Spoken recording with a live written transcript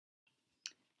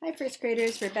Hi, first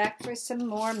graders. We're back for some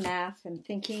more math and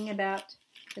thinking about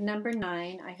the number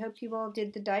 9. I hope you all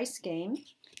did the dice game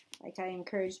like I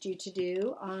encouraged you to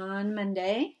do on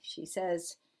Monday, she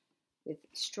says with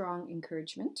strong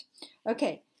encouragement.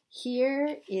 Okay,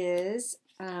 here is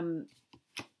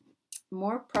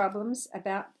more problems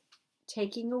about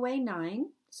taking away 9,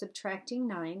 subtracting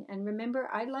 9. And remember,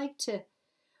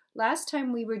 last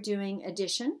time we were doing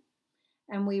addition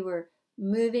and we were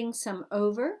moving some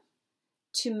over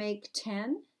to make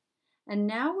 10, and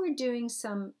now we're doing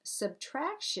some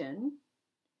subtraction,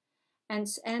 and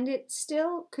it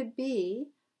still could be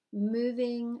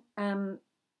moving,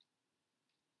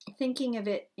 thinking of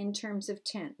it in terms of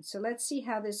 10. So let's see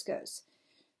how this goes.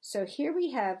 So here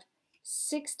we have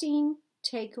 16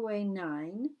 take away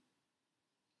 9,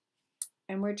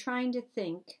 and we're trying to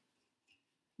think,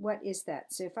 what is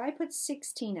that? So if I put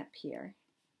 16 up here,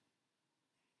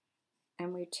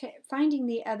 and we're finding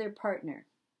the other partner.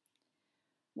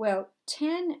 Well,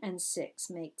 10 and 6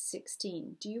 make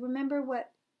 16. Do you remember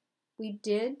what we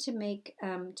did to make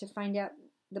to find out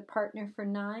the partner for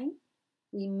 9?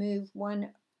 We move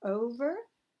 1 over,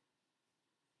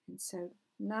 and so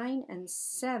 9 and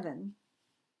 7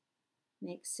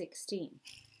 make 16.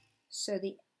 So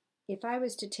if I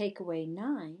was to take away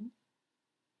 9,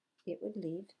 it would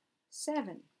leave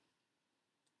 7.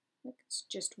 Look, it's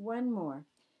just one more.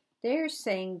 They're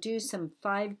saying do some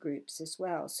 5 groups as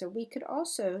well. So we could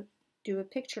also do a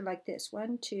picture like this.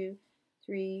 1, 2,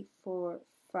 3, 4,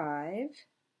 5.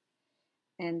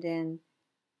 And then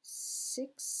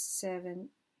 6, 7,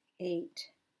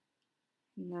 8,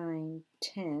 9,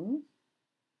 10.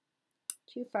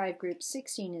 2 5 groups.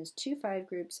 16 is 2 5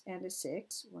 groups and a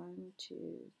 6. 1, 2,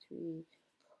 3,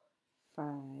 5,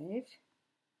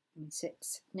 and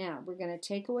 6. Now we're going to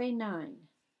take away 9.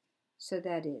 So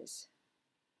that is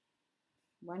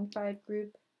 1 5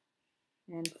 group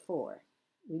and 4.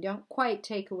 We don't quite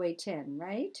take away 10,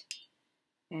 right?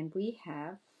 And we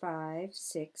have 5,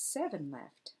 6, 7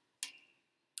 left.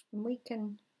 And we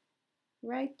can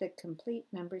write the complete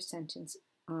number sentence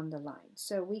on the line.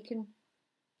 So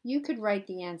you could write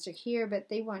the answer here, but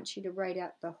they want you to write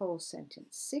out the whole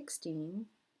sentence. 16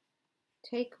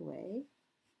 take away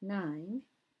 9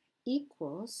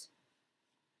 equals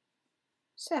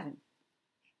 7.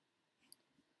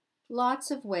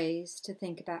 Lots of ways to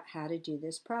think about how to do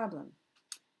this problem.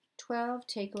 12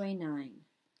 take away 9.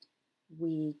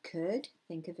 We could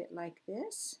think of it like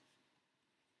this.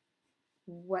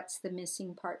 What's the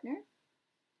missing partner?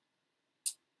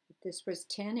 If this was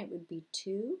 10, it would be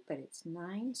 2, but it's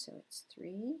 9, so it's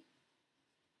 3.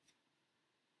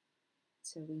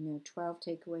 So we know 12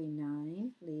 take away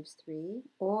 9 leaves 3.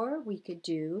 Or we could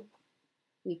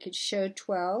show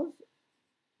 12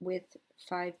 with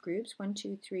 5 groups. 1,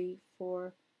 2, 3,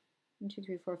 4, 1, 2,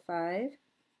 3, 4, 5.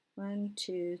 1,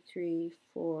 2, 3,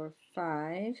 4,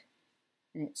 5.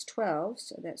 And it's 12,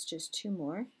 so that's just 2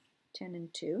 more. 10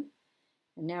 and 2.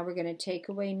 And now we're going to take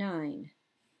away 9.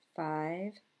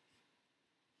 5.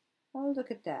 Oh,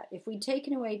 look at that. If we'd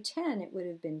taken away 10, it would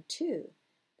have been 2.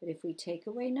 But if we take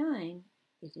away 9,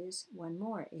 it is 1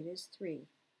 more. It is 3.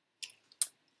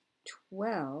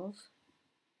 12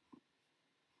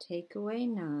 take away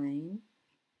 9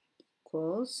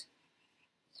 equals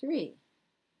 3.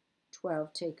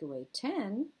 12 take away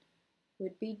 10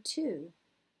 would be 2.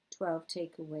 12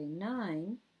 take away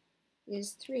 9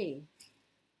 is 3.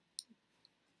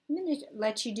 I'm going to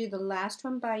let you do the last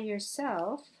one by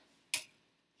yourself,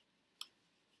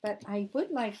 but I would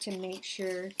like to make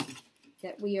sure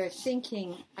that we are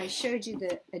thinking. I showed you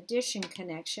the addition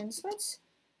connections. Let's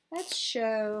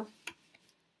show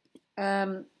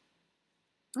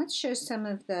some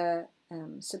of the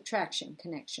subtraction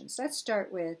connections. Let's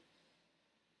start with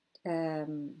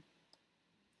 10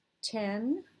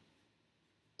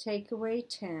 take away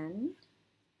 10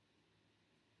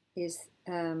 is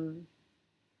and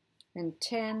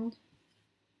 10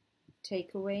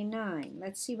 take away 9.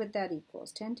 Let's see what that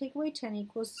equals. 10 take away 10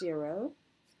 equals 0.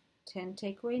 10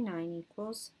 take away 9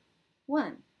 equals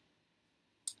 1.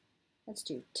 Let's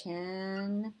do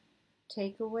 10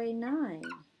 take away 9.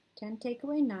 10 take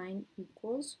away 9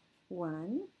 equals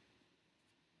 1.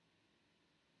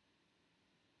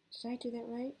 Did I do that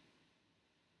right?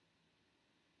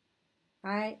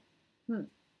 I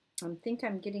think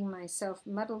I'm getting myself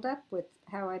muddled up with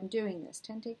how I'm doing this.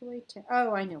 10 take away 10.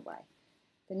 Oh, I know why.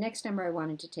 The next number I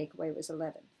wanted to take away was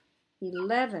 11.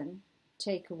 11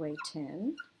 take away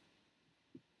 10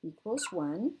 equals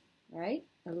 1, right?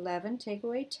 11 take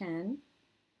away 10.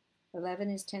 11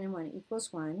 is 10 and 1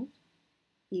 equals 1.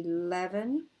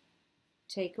 11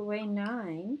 take away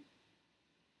 9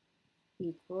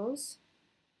 equals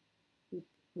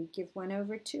We give 1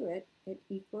 over to it. It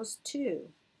equals 2.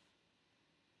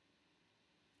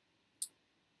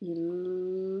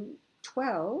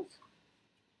 12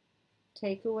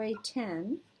 take away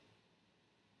 10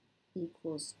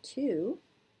 equals 2.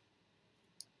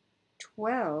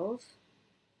 12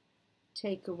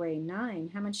 take away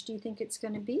 9. How much do you think it's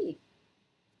going to be?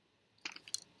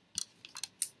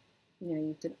 You know,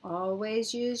 you can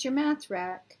always use your math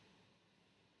rack.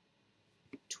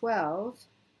 12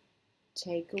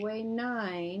 take away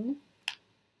 9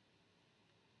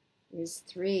 is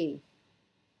 3.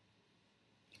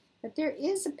 But there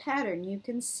is a pattern. You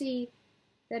can see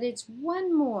that it's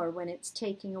 1 more when it's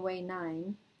taking away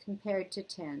 9 compared to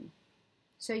 10.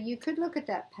 So you could look at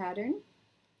that pattern,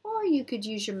 or you could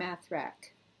use your math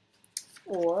rack.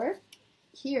 Or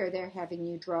here they're having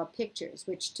you draw pictures,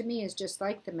 which to me is just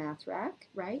like the math rack,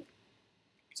 right?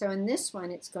 So in this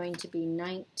one it's going to be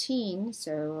 19,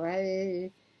 so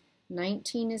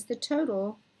 19 is the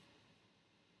total,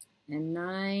 and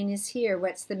 9 is here.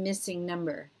 What's the missing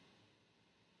number?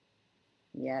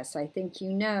 Yes, I think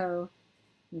you know.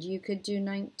 You could do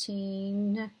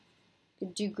 19,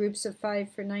 could do groups of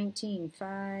 5 for 19.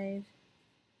 5,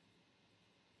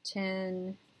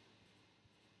 10,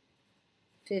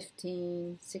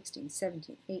 15, 16,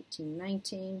 17, 18,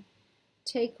 19.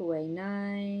 Take away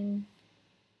 9,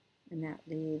 and that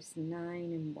leaves 9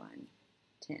 and 1,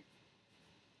 10.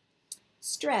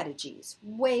 Strategies,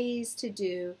 ways to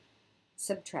do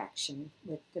subtraction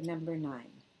with the number 9.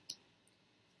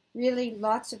 Really,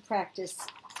 lots of practice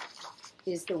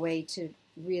is the way to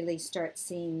really start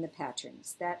seeing the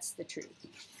patterns. That's the truth.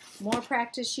 More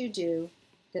practice you do,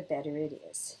 the better it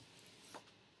is.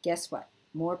 Guess what?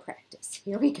 More practice.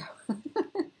 Here we go.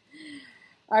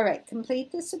 All right,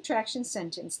 complete the subtraction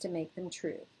sentence to make them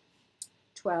true.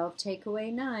 12 take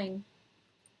away 9.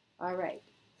 All right.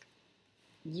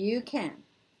 You can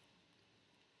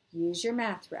use your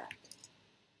math rack.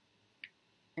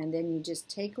 And then you just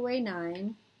take away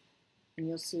 9, and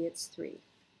you'll see it's 3.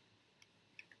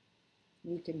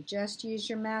 You can just use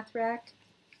your math rack.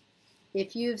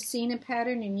 If you've seen a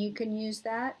pattern and you can use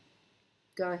that,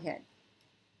 go ahead.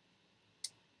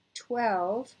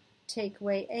 12 take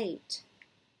away 8.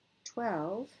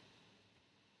 12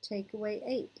 take away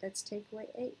 8. Let's take away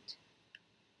 8.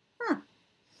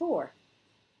 4.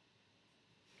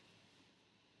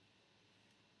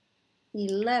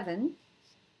 11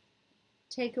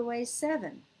 take away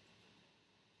 7.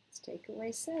 Let's take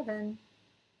away 7.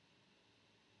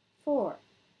 4.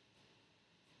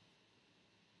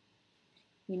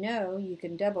 You know, you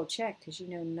can double check because you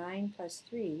know 9 plus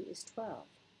 3 is 12.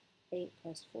 8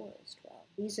 plus 4 is 12.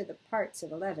 These are the parts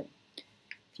of 11.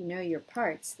 If you know your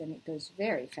parts, then it goes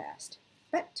very fast.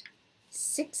 But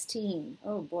 16,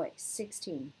 oh boy,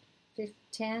 16,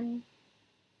 10,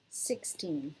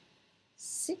 16.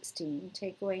 16,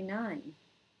 take away 9.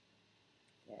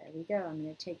 There we go. I'm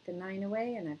going to take the 9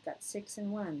 away, and I've got 6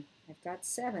 and 1. I've got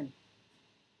 7.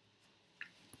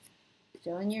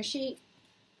 Fill in your sheet.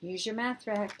 Use your math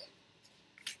rack.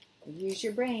 Or use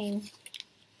your brain.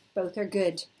 Both are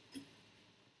good.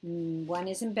 One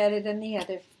isn't better than the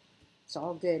other. It's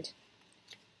all good.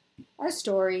 A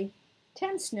story.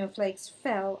 10 snowflakes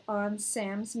fell on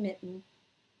Sam's mitten,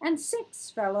 and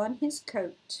 6 fell on his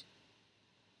coat.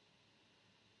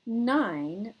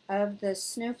 9 of the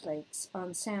snowflakes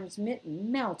on Sam's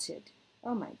mitten melted.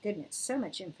 Oh my goodness, so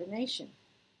much information.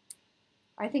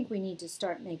 I think we need to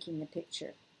start making the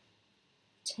picture.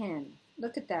 10.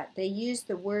 Look at that. They used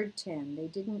the word 10. They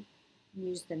didn't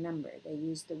use the number. They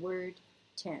used the word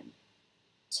 10.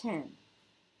 10.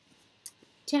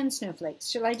 10 snowflakes.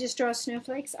 Shall I just draw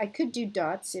snowflakes? I could do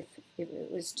dots if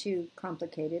it was too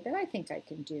complicated, but I think I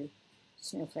can do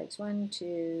snowflakes. 1,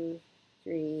 2,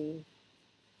 3,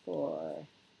 4,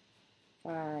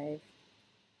 5.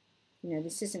 You know,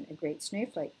 this isn't a great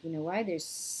snowflake. You know why? There's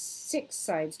 6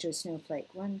 sides to a snowflake.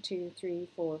 1, 2, 3,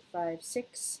 4, 5,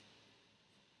 6,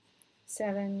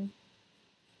 7,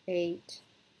 8,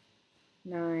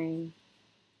 9,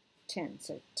 10.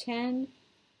 So 10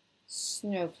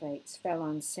 snowflakes fell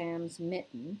on Sam's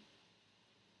mitten,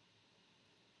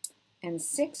 and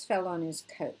 6 fell on his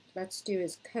coat. Let's do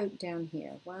his coat down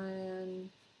here.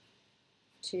 1,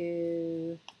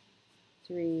 2,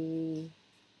 3,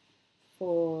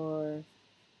 4,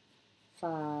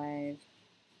 5,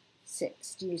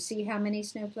 6. Do you see how many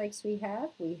snowflakes we have?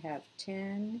 We have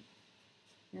 10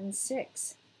 and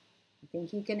 6. I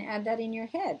think you can add that in your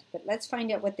head, but let's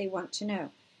find out what they want to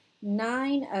know.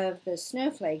 9 of the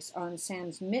snowflakes on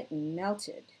Sam's mitten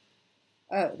melted.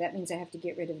 Oh, that means I have to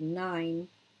get rid of 9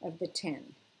 of the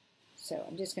 10. So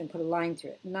I'm just going to put a line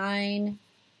through it. 9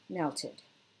 melted.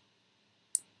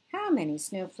 how many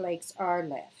snowflakes are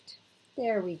left.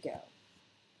 There we go.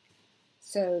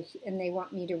 So, and they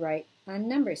want me to write a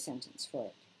number sentence for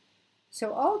it.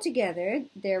 So altogether,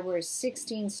 there were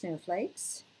 16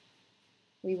 snowflakes.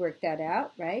 We worked that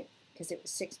out, right? Because it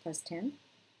was 6 plus 10.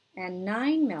 And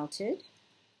 9 melted.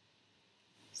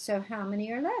 So how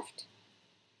many are left?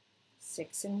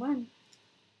 6 and 1.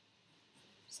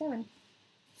 7.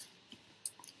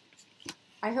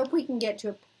 I hope we can get to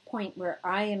a point where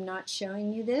I am not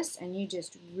showing you this and you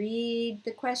just read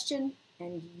the question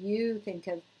and you think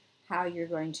of how you're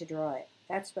going to draw it.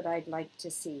 That's what I'd like to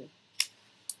see.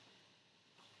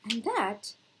 And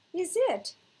that is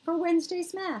it for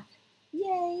Wednesday's math.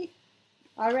 Yay!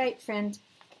 All right, friend.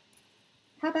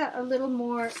 How about a little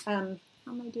more, how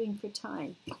am I doing for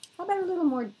time? How about a little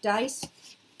more dice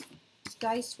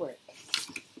work?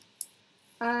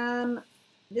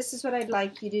 This is what I'd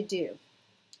like you to do.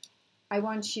 I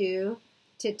want you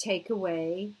to take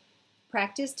away,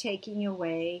 practice taking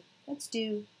away, let's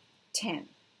do 10.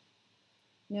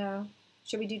 No,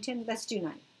 should we do 10? Let's do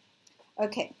 9.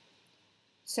 Okay,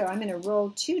 so I'm going to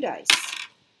roll 2 dice.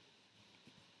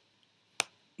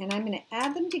 And I'm going to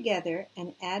add them together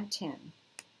and add 10.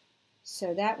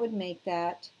 So that would make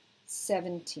that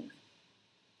 17.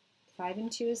 5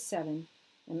 and 2 is 7.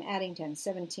 I'm adding 10,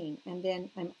 17. And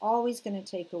then I'm always going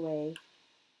to take away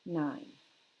 9.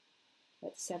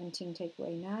 Let 17 take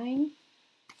away 9.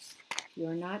 If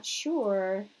you're not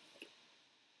sure,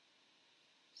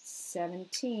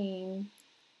 17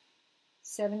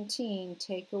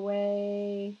 take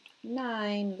away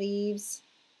 9 leaves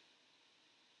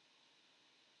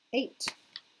 8.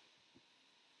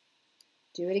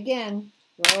 Do it again.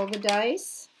 Roll the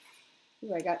dice.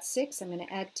 Ooh, I got 6. I'm going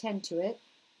to add 10 to it.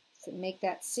 So make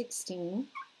that 16.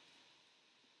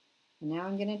 And now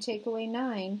I'm going to take away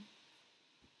 9.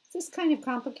 Is this kind of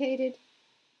complicated?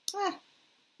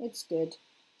 It's good.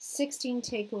 16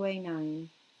 take away 9.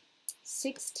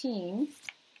 16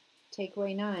 take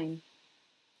away 9.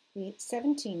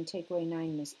 17 take away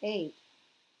 9 was 8.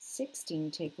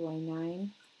 16 take away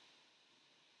 9.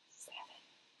 7.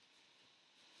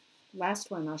 Last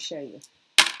one I'll show you.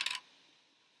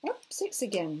 Oh, 6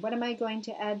 again. What am I going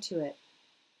to add to it?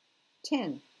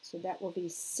 10. So that will be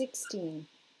 16.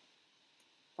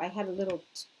 If I had a little,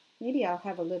 maybe I'll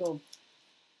have a little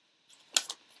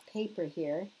paper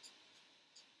here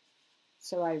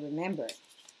so I remember.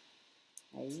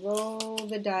 I roll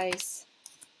the dice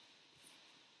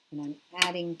and I'm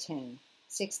adding 10,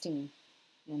 16.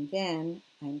 And then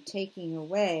I'm taking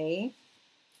away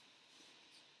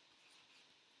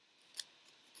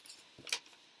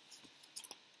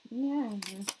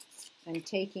I'm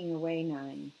taking away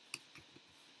 9.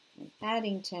 I'm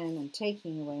adding 10, I'm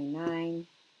taking away 9.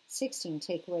 16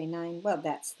 take away 9. Well,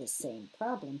 that's the same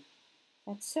problem.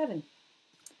 That's 7.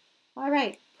 All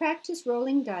right, practice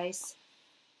rolling dice.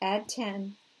 Add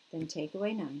 10, then take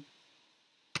away 9.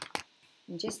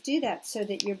 And just do that so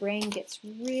that your brain gets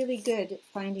really good at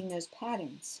finding those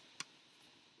patterns.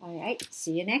 All right,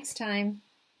 see you next time.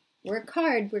 Work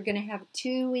hard. We're going to have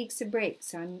 2 weeks of break,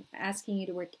 so I'm asking you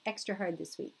to work extra hard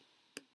this week.